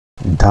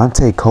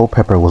Daunte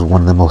Culpepper was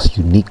one of the most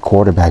unique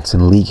quarterbacks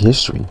in league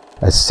history.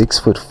 At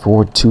 6'4",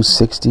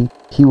 260,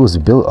 he was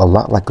built a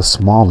lot like a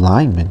small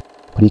lineman,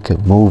 but he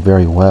could move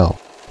very well.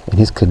 And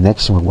his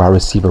connection with wide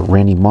receiver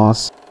Randy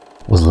Moss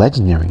was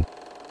legendary.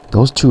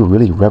 Those two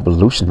really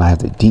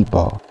revolutionized the deep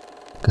ball.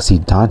 Because see,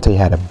 Daunte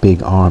had a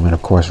big arm, and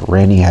of course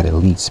Randy had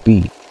elite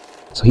speed.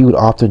 So he would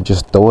often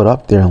just throw it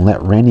up there and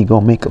let Randy go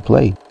make a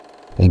play.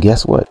 And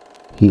guess what?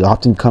 He'd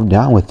often come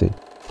down with it.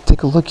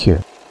 Take a look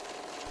here.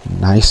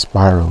 Nice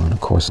spiral, and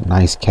of course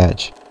nice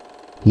catch.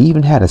 He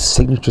even had a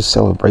signature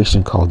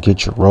celebration called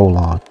Get Your Roll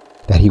On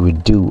that he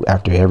would do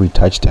after every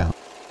touchdown.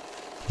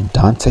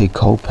 Daunte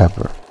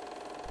Culpepper.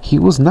 He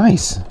was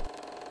nice.